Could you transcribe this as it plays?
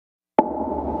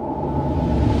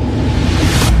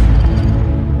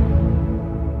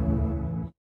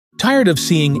Tired of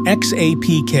seeing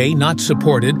XAPK not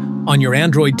supported on your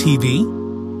Android TV?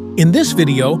 In this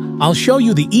video, I'll show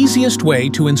you the easiest way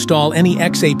to install any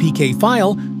XAPK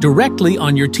file directly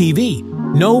on your TV.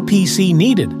 No PC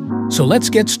needed. So let's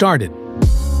get started.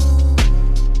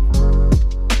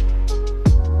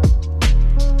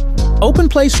 Open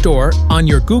Play Store on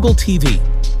your Google TV.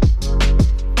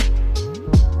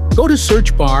 Go to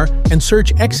search bar and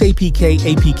search XAPK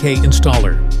APK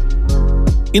Installer.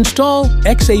 Install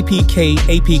XAPK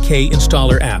APK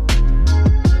Installer app.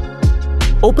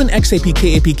 Open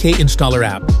XAPK APK Installer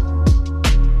app.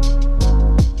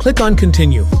 Click on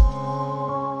Continue.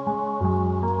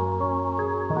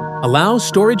 Allow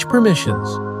storage permissions.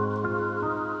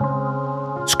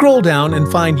 Scroll down and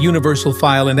find Universal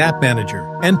File and App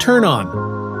Manager and turn on.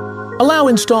 Allow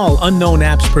Install Unknown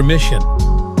Apps permission.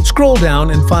 Scroll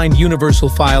down and find Universal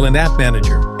File and App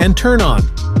Manager and turn on.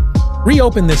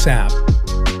 Reopen this app.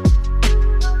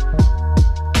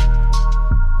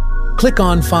 Click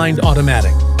on Find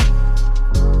Automatic.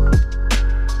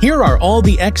 Here are all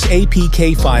the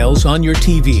XAPK files on your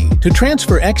TV. To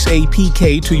transfer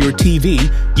XAPK to your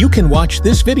TV, you can watch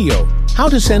this video, How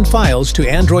to Send Files to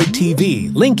Android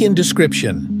TV, link in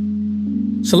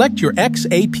description. Select your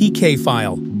XAPK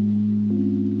file.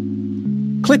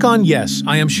 Click on Yes,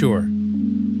 I am sure.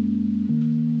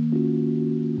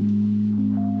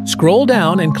 Scroll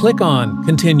down and click on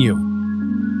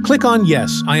Continue. Click on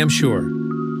Yes, I am sure.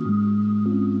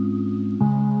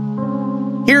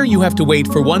 Here you have to wait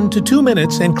for 1 to 2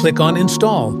 minutes and click on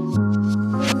Install.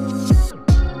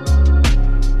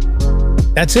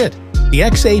 That's it. The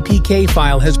XAPK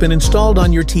file has been installed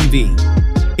on your TV.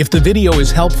 If the video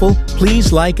is helpful,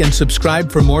 please like and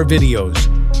subscribe for more videos.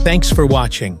 Thanks for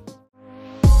watching.